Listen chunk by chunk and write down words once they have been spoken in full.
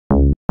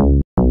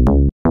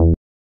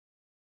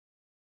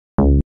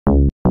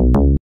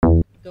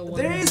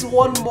There is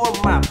one more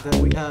map that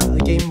we, a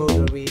game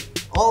mode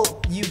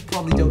that you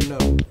probably don't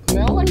know.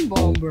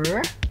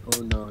 Melon-Bomber?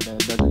 Oh no, that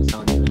doesn't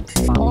sound good.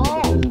 Oh,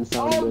 That doesn't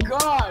sound oh good.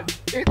 god!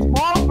 It's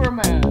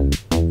Bomberman!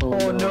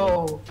 Oh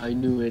no. I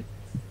knew it.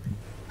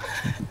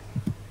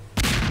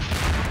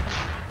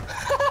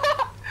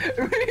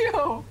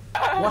 Rio!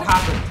 What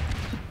happened?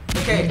 He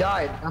Okay.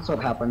 died. That's what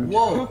happened.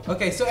 Whoa.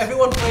 Okay, so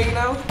everyone playing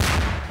now?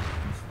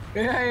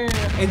 Yeah.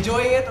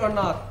 Enjoying it or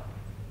not?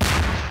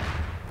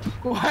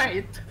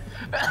 Quite.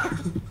 I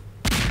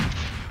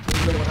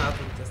don't know what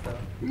happened just now.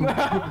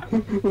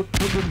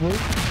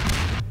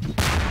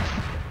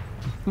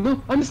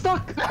 No, I'm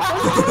stuck!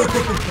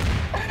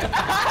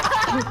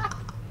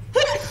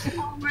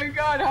 Oh my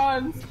god,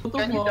 Hans!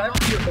 Can you die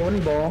with your own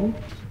bomb?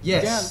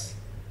 Yes.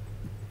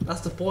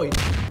 That's the point.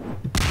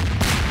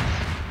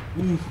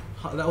 Ooh,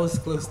 that was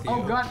close to you.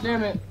 Oh god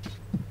damn it.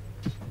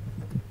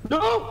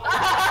 No!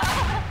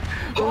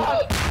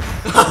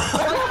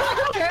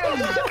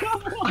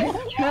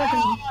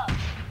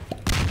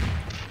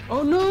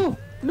 Oh no!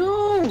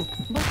 No!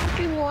 My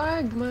fucking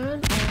lag,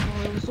 man!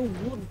 Oh, it was so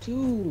good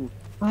too.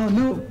 Oh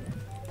no.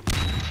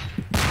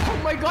 Oh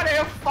my god, I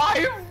have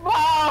 5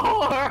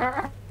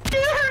 power!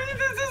 Garry,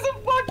 this is a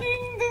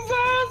fucking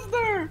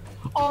disaster!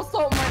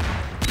 Also,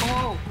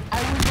 I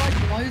was like,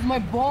 why is my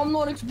bomb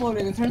not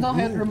exploding? It turns out I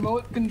had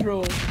remote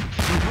control.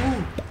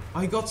 Ooh,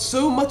 I got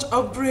so much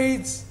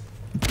upgrades.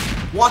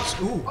 Watch.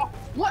 Ooh. Oh,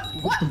 what?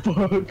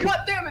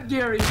 God damn it,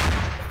 Garry!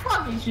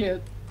 Fucking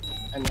shit!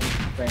 And then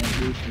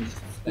translucent.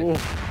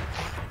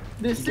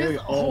 This Garry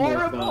is almost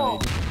horrible!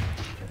 died.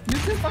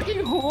 This is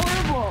fucking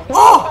horrible!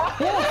 Oh!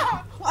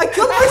 I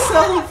killed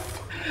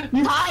myself.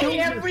 Hi,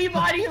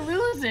 everybody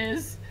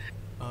loses!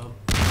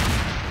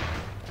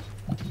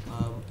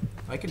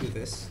 I can do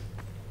this.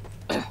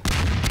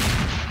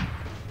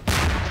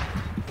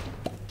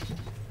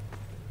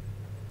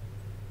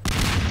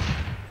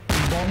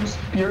 Bombs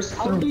pierce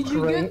How through did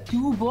you crate. get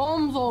 2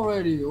 bombs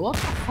already? What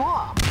the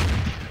fuck?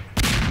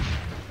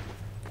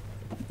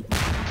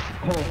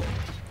 Oh.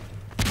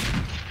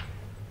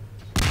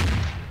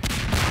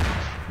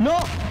 No!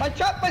 I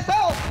trapped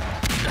myself!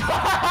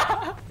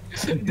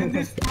 The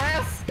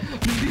distress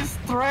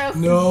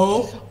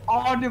No. is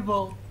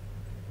audible.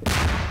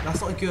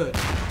 That's not good.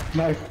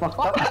 No, I fucked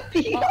up.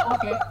 Oh,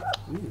 okay.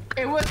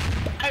 It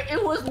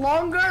was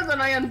longer than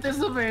I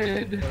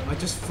anticipated. I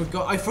just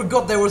forgot. I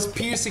forgot there was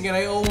piercing, and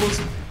I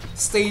almost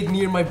stayed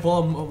near my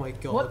bomb. Oh my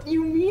god. What do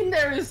you mean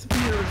there is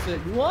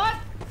piercing? What?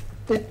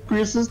 It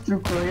pierces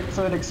through crate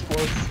so it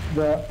explodes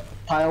the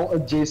tile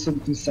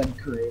adjacent to said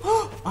crate.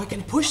 I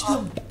can push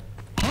them.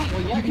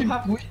 Well, yeah,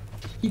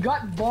 he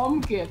got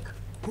bomb kick.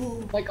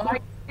 Ooh. Like I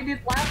did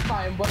last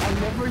time, but I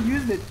never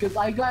used it because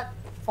I got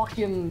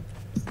fucking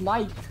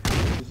sniped.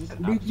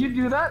 Did you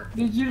do that?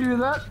 Did you do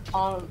that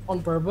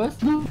on purpose?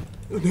 No.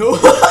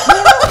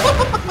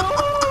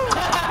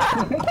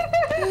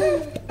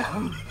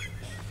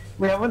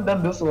 We haven't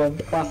done this one.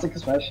 Classic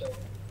special.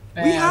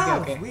 We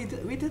have. Okay. We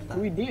did that.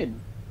 We did.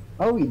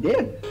 Oh, we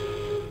did.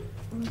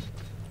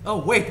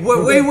 Oh wait,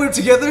 we're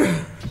together.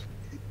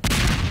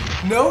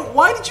 No,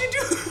 why did you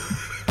do?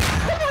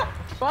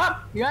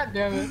 Fuck! God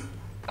damn it!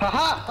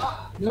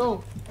 Haha!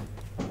 No.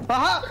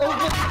 Haha!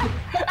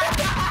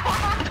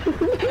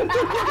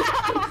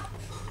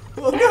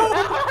 Oh no!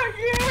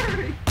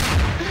 Garry!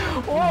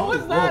 What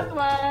was that,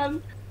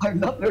 man? I'm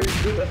not very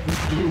good at this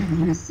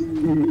game, you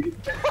see.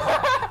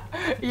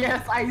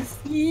 Yes, I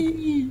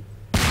see.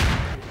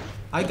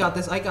 I got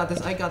this. Oh.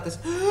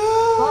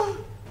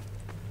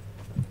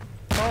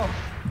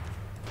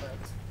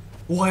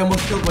 Oh, I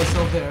almost killed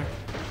myself there.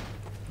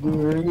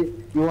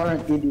 You are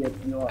an idiot.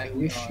 You are. I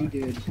wish you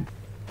did.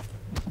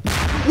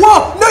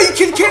 Whoa! No,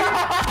 you can't.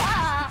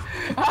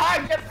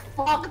 I get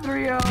fucked,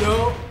 Rio.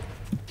 No.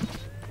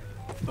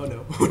 Oh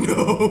no. Oh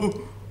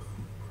no.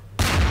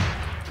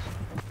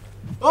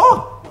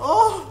 Oh!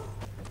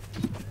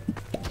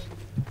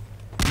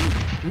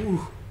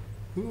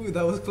 Ooh,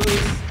 that was close.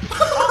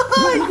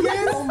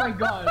 Yes. Oh my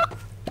god.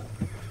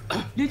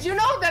 Did you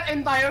know that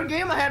entire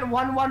game I had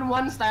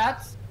 1-1-1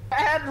 stats?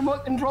 I had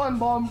remote control and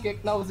bomb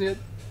kick, that was it.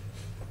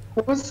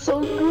 That was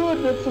so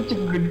good. That's such a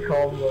good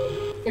combo.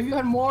 If you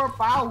had more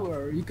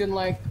power, you can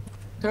like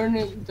turn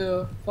it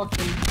into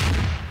fucking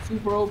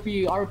super OP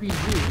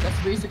RPG.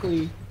 That's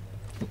basically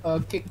a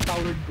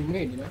kick-powered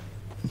grenade, you know?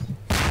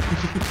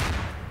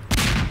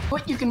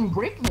 But you can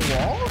break the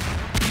wall?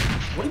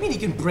 What do you mean you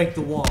can break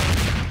the wall?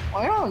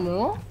 I don't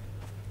know.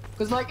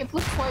 Cause like it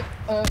looks like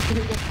it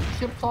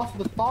chips off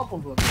the top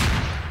of it.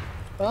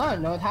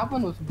 No, it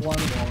happened with one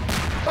wall.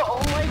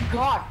 Oh my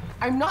god!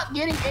 I'm not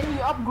getting any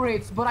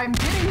upgrades, but I'm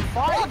getting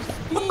 5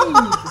 speed!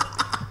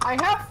 I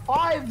have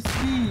 5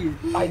 speed!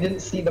 I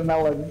didn't see the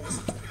melon.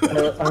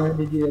 I'm an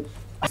idiot.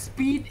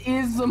 Speed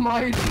is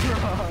my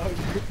drug!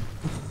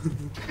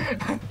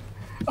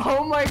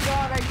 Oh my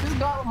god, I just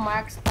got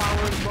max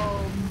power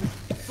bombs!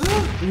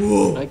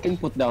 Whoa! I can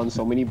put down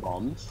so many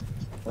bombs.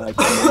 Like,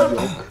 no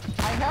joke.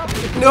 I have...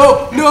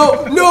 No!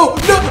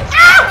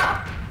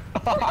 Ah!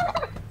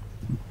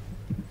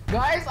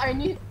 Guys, I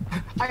need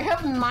I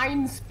have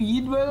 9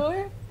 speed, by the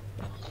way.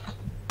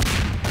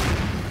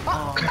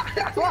 Oh,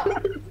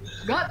 fuck.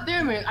 God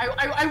damn it!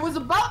 I was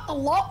about to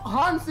lock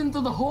Hans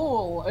into the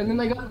hole, and then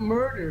I got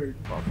murdered.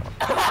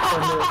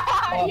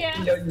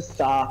 Yeah, you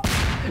suck.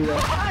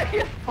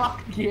 Yeah.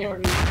 Fuck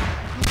Gary.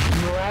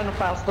 You ran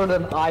faster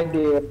than I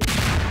did.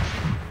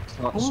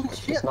 Holy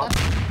shit! I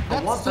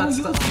That's want so that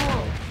useful. stuff.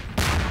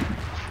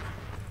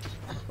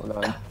 Hold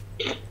on. I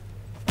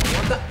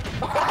want that.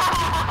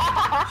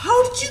 How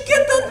did you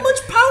get that much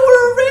power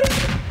already?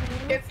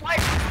 It's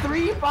like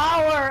 3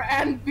 power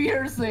and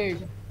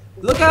piercing.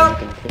 Look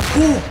out!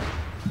 Ooh.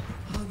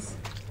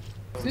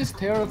 This is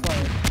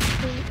terrifying.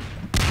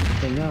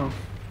 I know.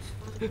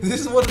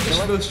 This is one of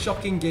the most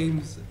shocking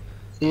games.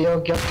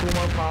 You'll get 2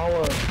 more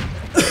power.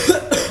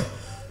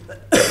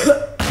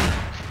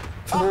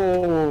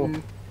 Oh.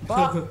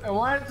 Fuck! I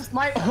wanted to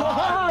snipe.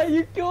 Ah,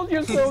 you killed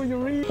yourself, you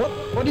read.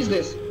 What is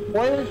this?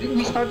 Why did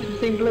we start in the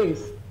same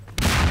place?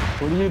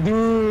 What are you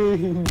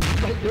doing?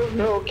 I don't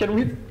know. Can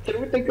we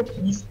take a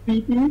peace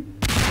meeting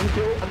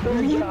until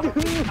we get out of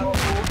this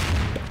hellhole?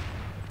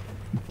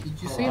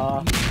 Did you say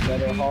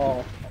Better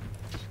hall.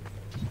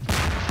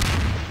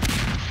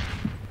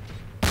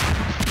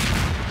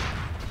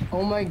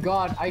 Oh my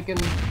god! I can.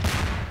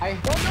 I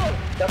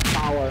That's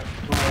power.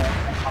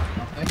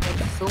 I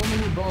have so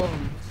many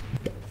bombs.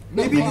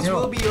 Maybe this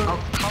will be your. I'll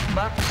come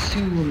back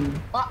soon.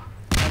 Ah,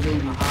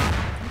 Maybe.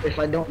 If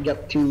I don't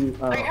get to.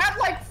 I had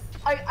like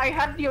I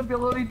had the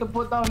ability to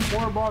put down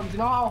 4 bombs. You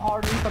know how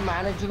hard it is to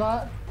manage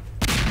that?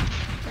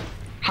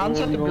 Hans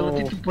had the Oh, no.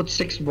 ability to put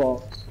 6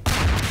 balls.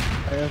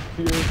 I have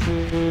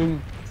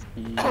piercing.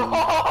 Speed.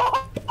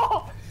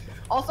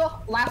 Also,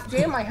 last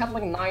game I had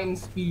like 9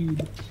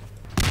 speed.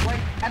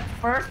 Like at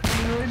first,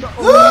 literally the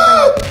only thing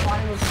I could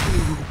find was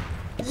speed.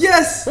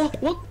 Yes!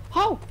 What?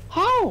 How?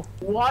 How?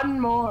 1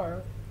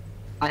 more.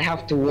 I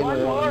have to win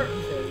 1 more.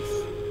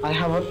 one. I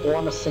haven't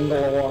won a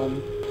single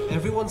one.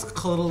 Everyone's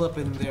cuddled up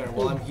in there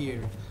while I'm here.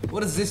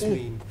 What does this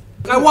mean?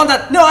 I want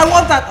that! No, I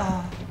want that!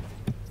 Oh.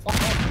 Fuck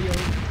off, Leo.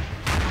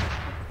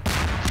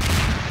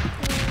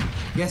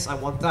 Yes, I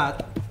want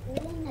that.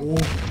 Oh.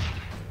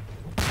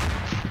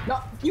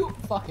 No, you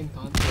fucking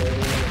cunt.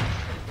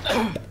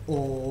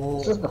 Oh.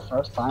 This is the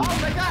first time. Oh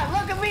my god,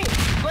 look at me!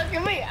 Look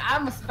at me!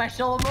 I'm a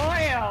special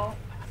Mario!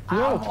 I'm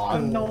No.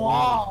 on the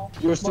wall!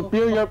 Your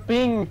superior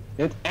ping.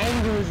 It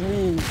angers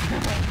me.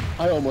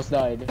 I almost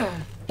died.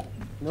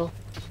 No.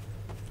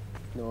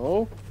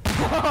 No.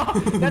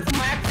 That's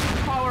max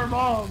power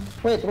bomb!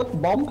 Wait, what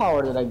bomb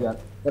power did I get?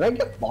 Did I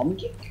get bomb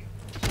kick?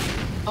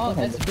 Oh,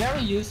 that's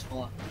very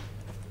useful.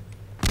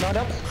 No,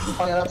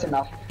 that's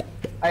enough.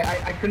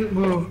 I couldn't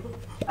move.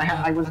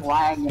 I was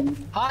lagging.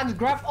 Hans,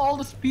 grab all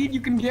the speed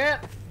you can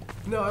get!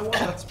 No, I want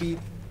that speed.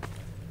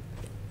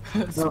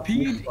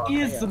 Speed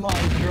is my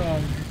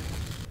drug.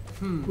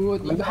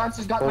 Good. Hans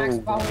has got max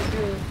power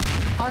too.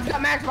 Hans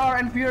got max power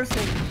and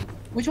piercing.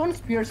 Which one is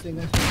piercing?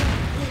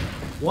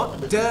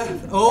 What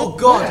the? Oh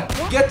god!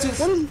 Get to.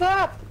 What is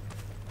that?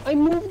 I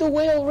moved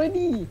away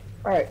already.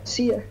 Alright,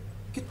 see ya.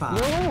 Goodbye.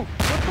 No.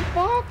 What the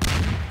fuck?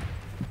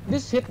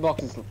 This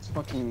hitbox is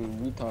fucking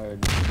retard.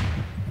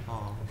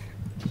 Oh.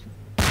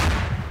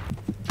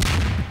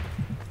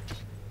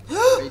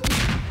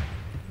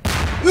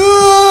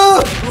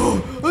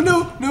 Oh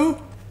no! No!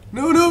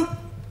 No! No!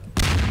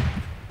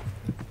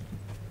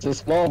 It's a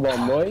small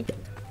bomb, boy.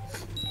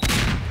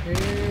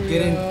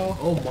 Get in!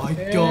 Oh my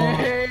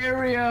god!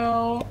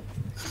 Aerial.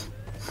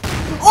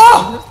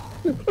 Oh!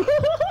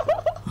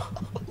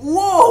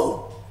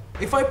 Whoa!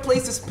 If I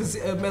place this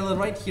melon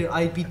right here,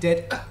 I'd be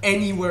dead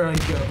anywhere I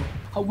go.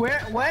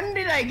 When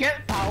did I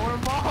get power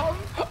bomb?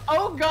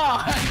 Oh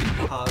god!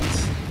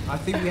 Hans, I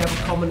think we have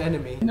a common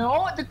enemy.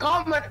 No,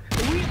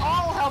 we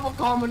all have a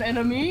common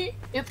enemy.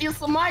 It is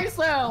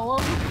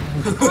myself.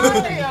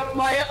 I am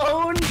my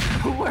own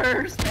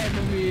worst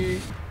enemy.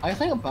 I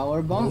think a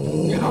power bomb.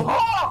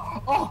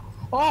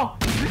 Oh,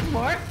 does this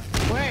work?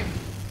 Wait.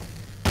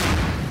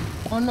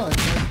 Oh no.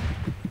 It's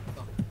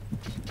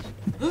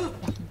not.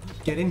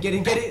 Get in, get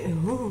in, get in!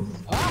 Ooh.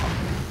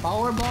 Oh,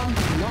 power bomb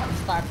is not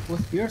stacked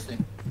with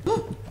piercing.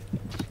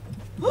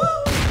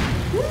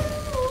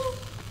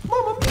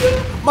 Mamma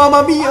mia!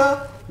 Mamma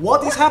mia!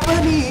 What is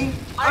happening?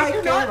 I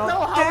do not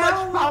know how tell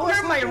much power what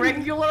is my happening.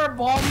 regular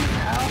bombs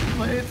have,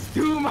 but it's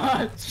too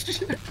much.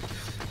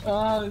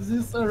 This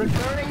is a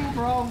recurring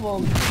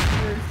problem.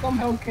 We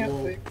somehow can't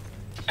fix.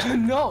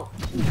 No.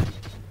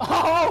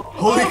 Oh!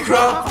 Holy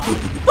crap!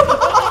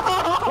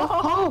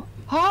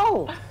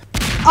 How?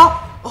 Oh!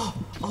 Oh!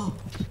 Oh!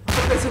 I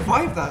think I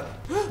survived that.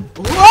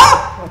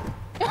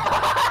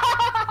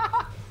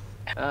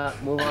 Ah!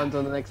 Move on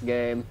to the next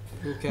game.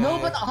 Okay. No,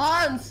 but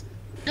Hans,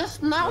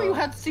 just now you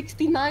had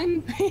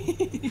 69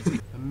 P.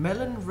 A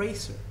melon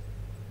racer.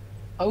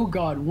 Oh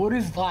god, what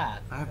is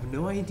that? I have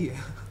no idea.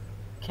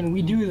 Can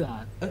we do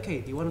that?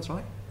 Okay, do you want to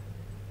try?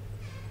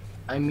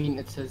 I mean,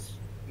 it says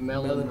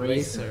Melon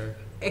Racer.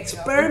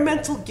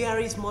 Experimental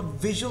Garry's Mod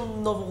visual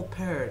novel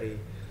parody.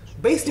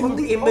 Based on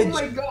the image. Oh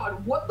my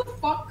god, what the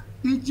fuck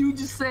did you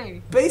just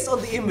say? Based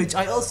on the image,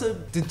 I also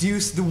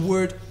deduced the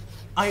word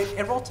I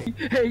erotic.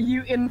 Hey,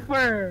 you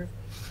infer.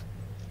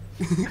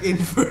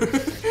 Infer.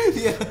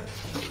 Yeah.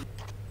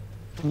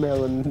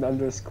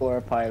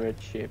 Melon_pirate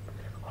ship.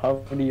 How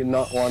do you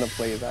not want to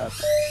play that?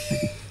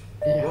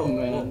 Yeah, Whoa,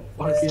 man. whoa,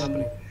 what is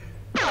Fucking- happening?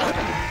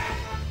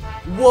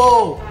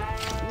 Whoa!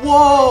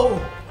 Whoa!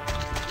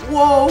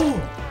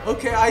 Whoa!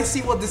 Okay, I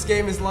see what this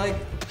game is like.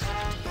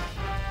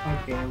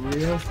 Okay,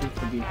 Rio seems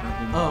to be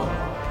having.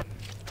 Oh.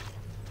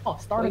 Oh,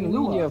 starting What do you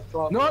mean you Lua. have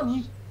problems? No,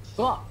 you.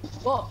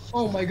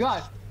 Oh my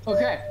god.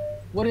 Okay,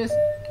 what is?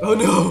 Oh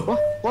no!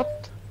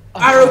 What?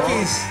 Arrow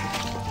keys!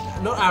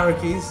 Not arrow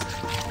keys.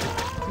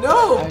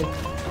 No!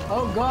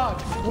 Oh god,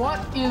 what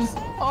is?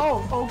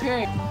 Oh,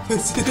 okay.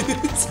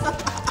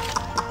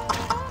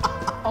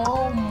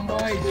 Oh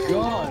my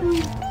god.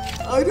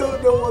 I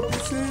don't know what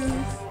this is.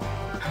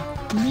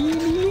 Me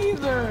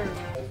neither.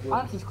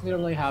 Hans is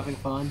clearly having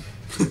fun.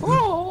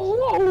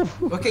 Oh,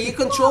 whoa. Okay, you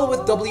control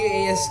with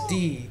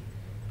WASD.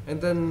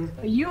 And then...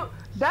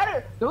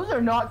 Those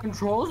are not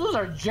controls, those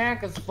are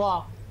jank as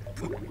fuck.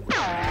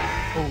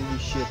 Holy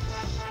shit.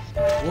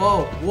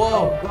 Whoa,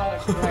 whoa. Oh god,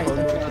 Christ. Oh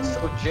no, that's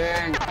so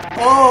jank.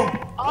 Oh!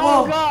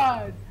 Oh Whoa!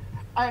 god!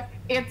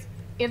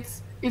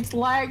 It's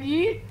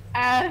laggy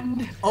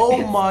and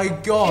Oh my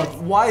god,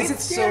 why is it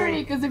it's so...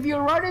 scary because if you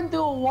run into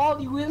a wall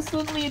you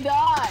instantly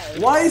die.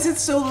 Why is it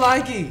so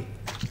laggy?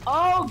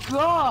 Oh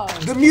god!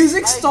 The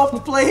music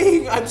stopped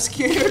playing, I'm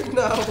scared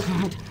now.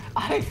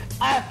 I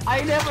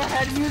never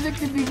had music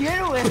to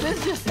begin with. This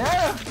is just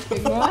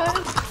terrifying,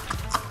 man.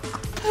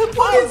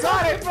 Why Oh is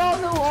god, that? I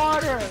found the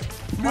water.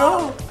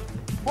 No!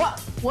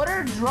 What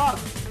are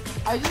drugs?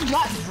 I just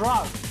got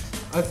drugs.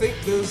 I think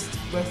those...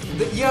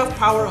 You have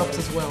power-ups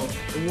as well.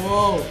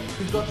 Whoa,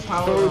 you've got So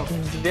power-ups.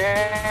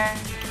 jank.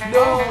 Oh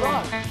No!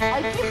 god,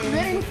 I keep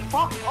getting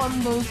fucked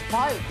on those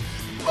pipes.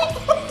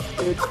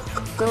 It's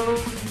so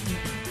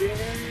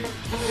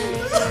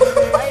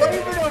I don't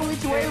even know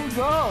which way we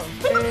go.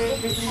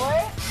 Which way?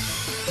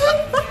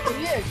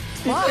 Yes.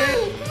 What?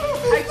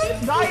 I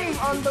keep dying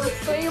on those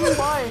same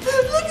pipes.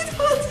 Look at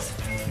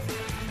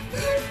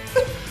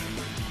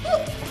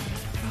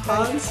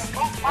Hans!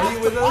 Hans, are you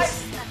with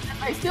us?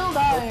 I still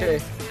die. Okay.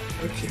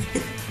 Okay.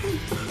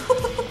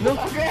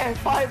 Okay,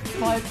 pipe.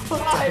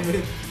 Damn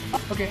it.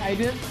 Okay, I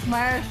did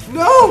smash.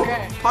 No!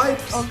 Okay.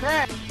 Pipes!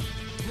 Okay.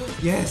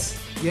 Yes,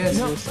 yes.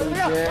 No, so no,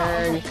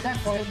 jank.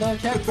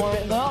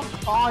 checkpoint though.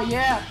 Oh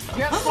yeah.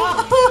 Get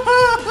fucked.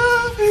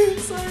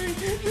 Sorry,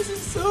 this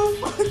is so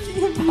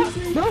fucking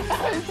amusing.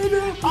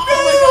 Oh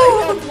my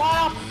god, you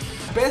lap.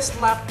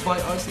 Best lap by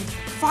RC,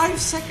 5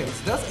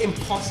 seconds. That's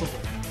impossible.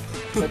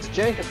 That's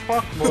jank as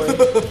fuck, boy.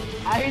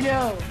 I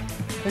know.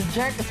 The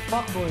jack is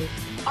fuck boy.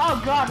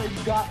 Oh god, it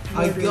got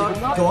I murdered. got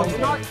I'm not- God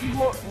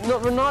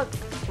I'm not-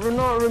 We're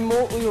not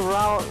remotely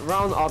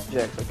round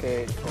objects,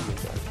 okay? Oh my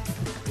god.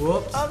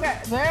 Whoops. Okay,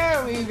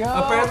 there we go.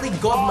 Apparently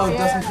God mode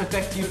yeah. doesn't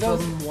protect you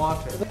Those- from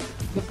water.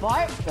 The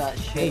pipe got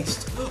shit.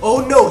 Haste.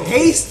 Oh no,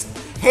 haste!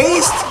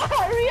 Haste!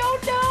 Rio,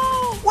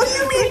 no! What do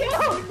you mean?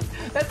 Rio,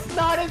 that's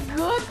not a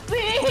good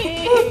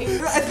thing!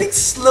 I think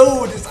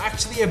slowed is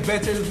actually a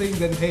better thing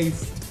than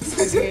haste.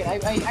 Okay,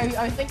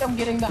 I think I'm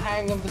getting the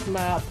hang of this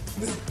map.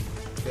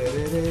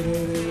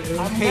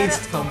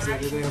 Haste comes in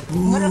and then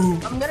boom.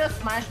 I'm gonna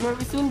smash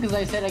very soon because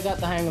I said I got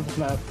the hang of this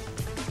map.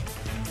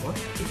 What?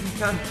 If you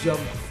can't jump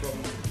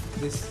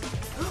from this...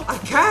 I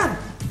can!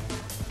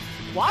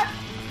 What?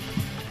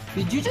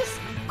 Did you just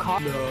call?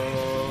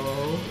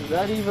 No. Is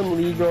that even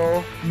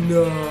legal?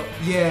 No.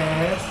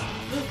 Yes.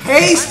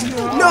 Haste!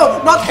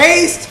 No, not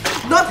haste!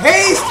 Not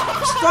haste!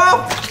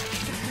 Stop!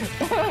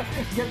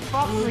 Get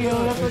fucked,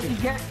 Rio. That's what you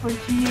get for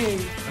cheating.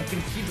 I can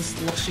feel the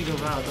sloshing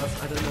around.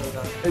 That's, I don't know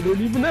that. I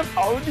don't even have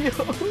audio.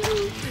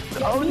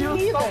 The audio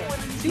Me stopped neither. when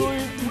it's See,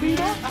 going we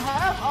don't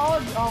have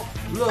audio.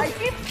 Look. I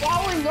keep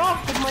falling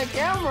off because my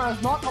camera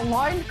is not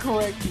aligned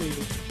correctly.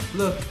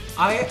 Look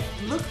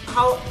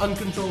how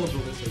uncontrollable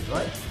this is,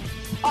 right?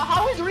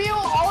 How is Rio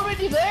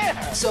already there?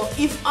 So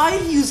if I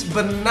use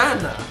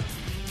banana,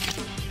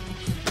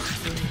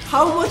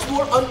 how much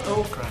more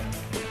oh crap.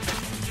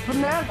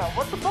 Banana?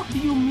 What the fuck do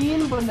you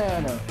mean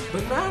banana?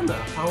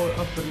 Banana, power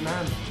up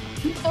banana.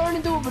 You turn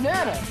into a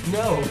banana.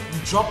 No, you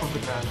drop a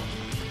banana.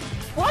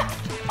 What?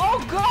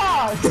 Oh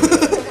god!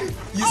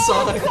 You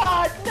saw Oh that?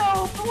 god,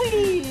 no,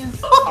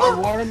 please! Our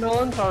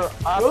watermelons are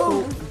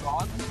absolute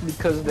gods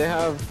because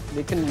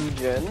they can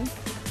regen.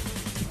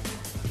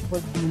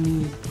 What do you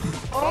mean?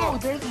 Oh,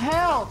 there's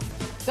health!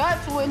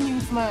 That's when you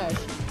smash.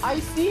 I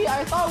see,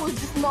 I thought it was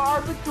just an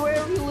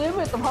arbitrary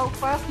limit of how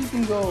fast you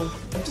can go.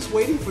 I'm just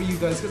waiting for you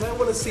guys because I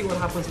want to see what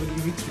happens when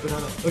you reach the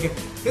banana. Okay,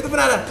 hit the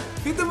banana!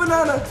 Hit the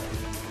banana!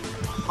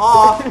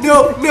 Aw,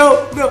 no!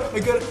 I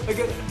got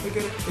it.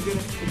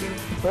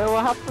 Well,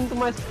 what happened to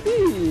my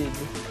speed?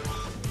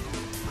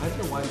 I don't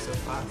know why I'm so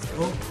fast.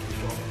 Oh,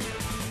 God.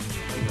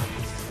 I got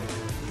this.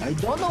 I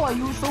don't know why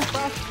you were so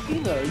fast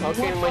either. You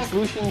Okay, weren't my like-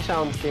 swooshing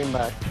sound came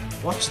back.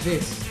 Watch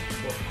this.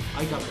 Oh,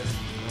 I got this.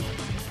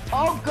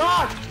 Oh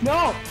god,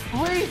 no!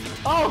 Please!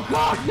 Oh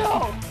god,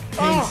 no!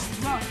 Oh,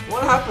 Haste.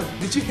 What happened?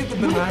 Did you hit the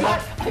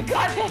banana? I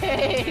got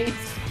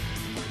haste!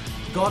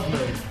 God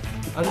mode.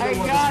 I don't know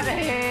what got this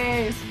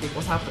haze. is.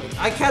 What's happening?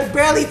 I can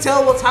barely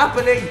tell what's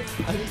happening.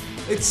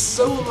 It's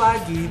so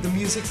laggy. The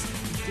music's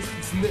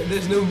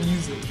there's no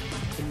music.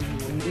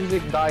 The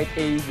music died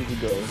ages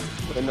ago.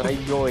 When I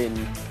joined,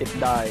 it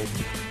died.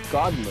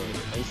 God mode,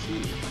 I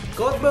see.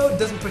 God mode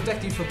doesn't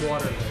protect you from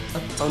water though.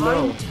 A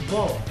timed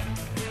bomb.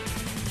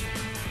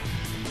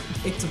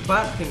 It's a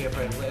bad thing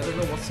apparently. I don't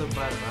know what's so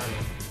bad about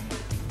it.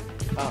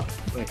 Oh,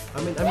 wait.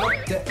 I mean, I'm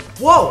not dead.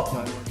 Whoa! No,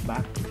 I went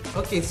back.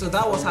 Okay, so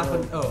that was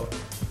happened. Oh.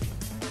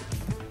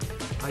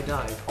 I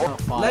died. Oh,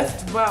 fine.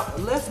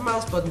 Left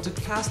mouse button to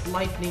cast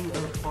lightning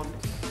upon.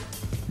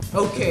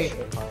 Okay,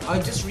 I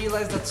just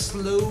realized that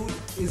slow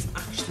is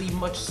actually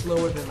much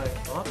slower than I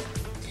thought.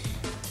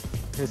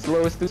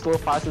 Slow is too slow,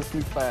 fast is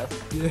too fast.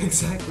 Yeah,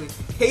 exactly.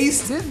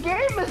 Haste. This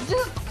game is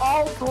just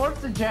all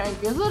sorts of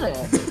jank, isn't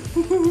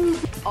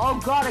it? Oh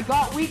god, I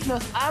got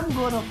weakness. I'm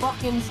gonna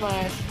fucking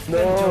smash.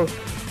 No!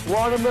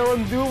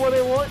 Watermelon, do what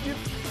I want you.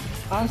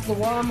 Honestly,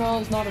 the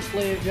watermelon's not a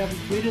slave. You have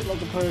to treat it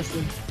like a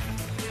person.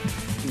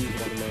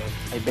 Watermelon,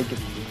 I beg of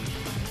you.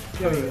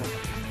 There you go.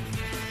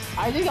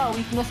 I think got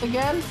weakness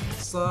again.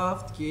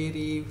 Soft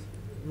kitty,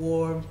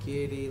 warm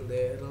kitty,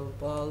 little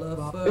ball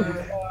of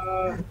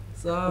fur.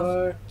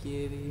 Soft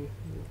kitty,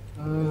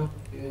 warm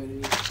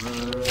kitty.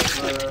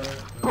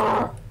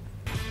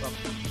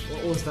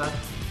 What was that?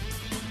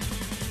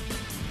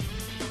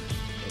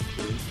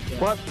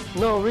 What?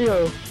 No,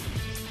 Rio.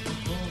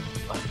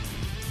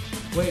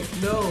 Wait,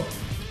 no.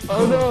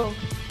 Oh no.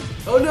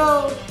 Oh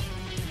no!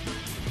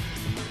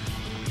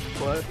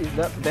 What? Is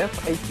that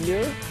death I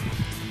hear?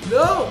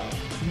 No!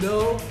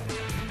 No!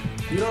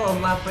 You're not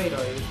on lap 8,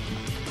 are you?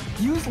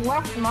 Use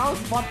left mouse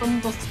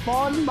button to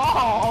spawn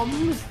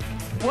bombs.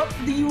 What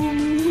do you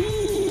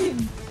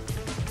mean?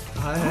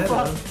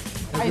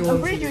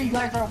 I'm pretty sure you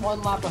guys are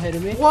one lap ahead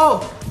of me.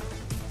 Whoa!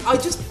 I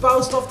just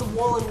bounced off the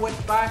wall and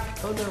went back.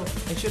 Oh no,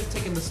 I should have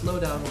taken the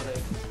slowdown when I...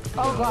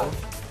 Oh god.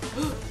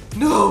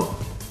 No!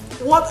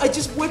 What? I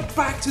just went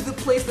back to the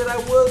place that I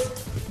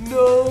was.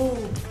 No!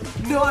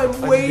 No,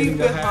 I'm way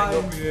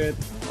behind.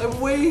 I'm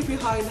way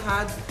behind,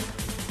 Had.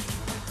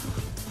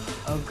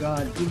 Oh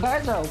god. You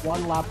guys are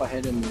one lap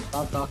ahead of me.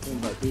 Stop talking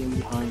about being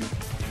behind.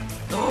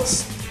 Oh,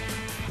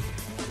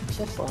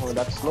 Oh,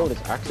 that slow is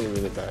actually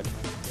really bad.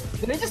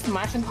 Did I just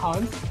smash in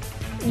times?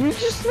 You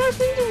just smashed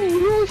into me,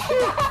 real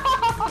shit!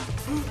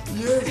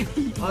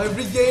 yes! I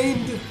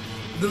regained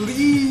the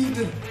lead!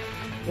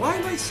 Why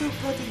am I so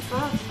bloody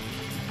fast?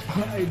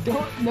 I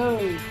don't know.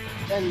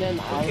 And then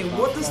Okay,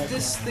 what does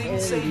this thing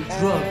say?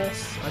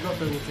 Drugs. I'm not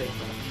going to take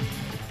that.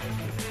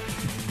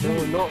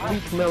 No, not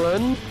weak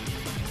melon.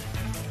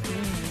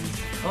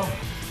 Oh,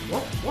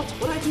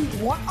 what I do?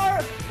 What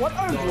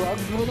are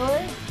drugs, by the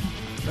way?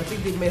 I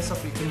think they mess up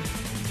your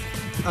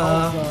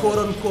quote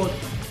unquote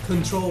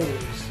controls.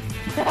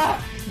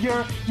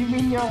 You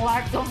mean your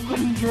lack of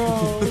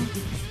control?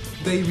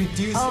 They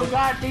reduce Oh it.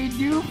 god, they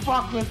do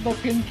fuck with the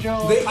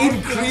control. They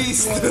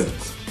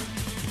increased.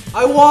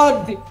 I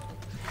won.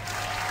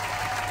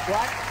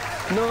 What?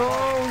 No,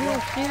 you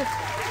shit.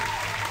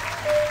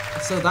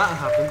 So that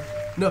happened.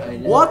 No,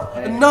 what?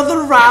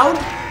 Another round?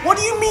 What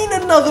do you mean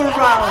another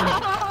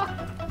round?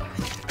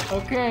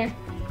 Okay.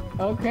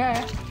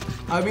 Okay.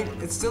 I mean,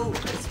 it's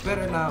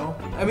better now.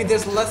 I mean,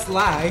 there's less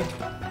lag.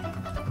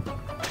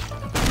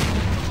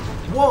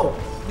 Whoa!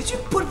 Did you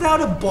put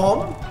down a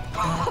bomb?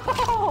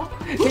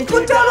 Who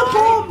put down a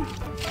bomb?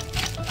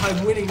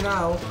 I'm winning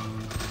now.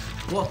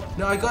 Whoa!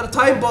 No, I got a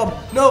time bomb.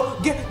 No,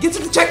 get to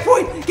the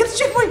checkpoint. Get to the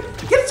checkpoint.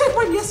 Get to the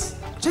checkpoint. Yes.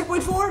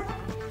 Checkpoint 4.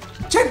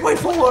 Checkpoint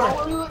 4. How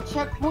are you at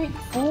checkpoint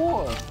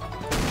 4?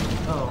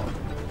 Oh.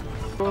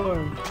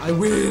 I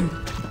win.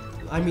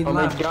 I mean, Oh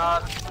my lap.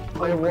 god,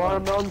 my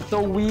watermelon's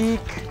so weak.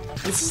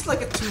 This is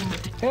like a 2.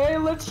 Hey,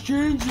 let's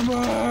change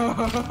man.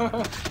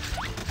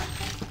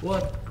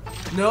 What?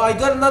 No, I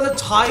got another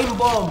time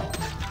bomb.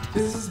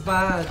 This is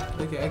bad.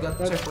 Okay, I got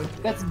the checkpoint.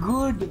 That's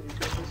good.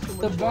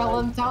 To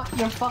balance out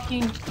your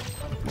fucking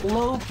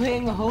low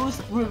ping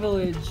host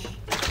privilege.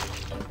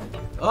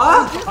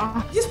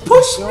 Ah! Just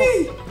push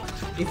me!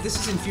 If this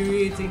is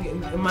infuriating,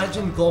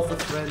 imagine golf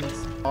with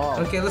friends. Oh.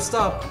 Okay, let's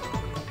stop.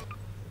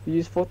 You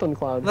use photon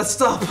cloud. Let's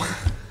stop.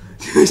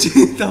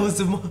 that was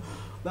a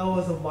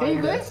Hey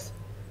mind. guys,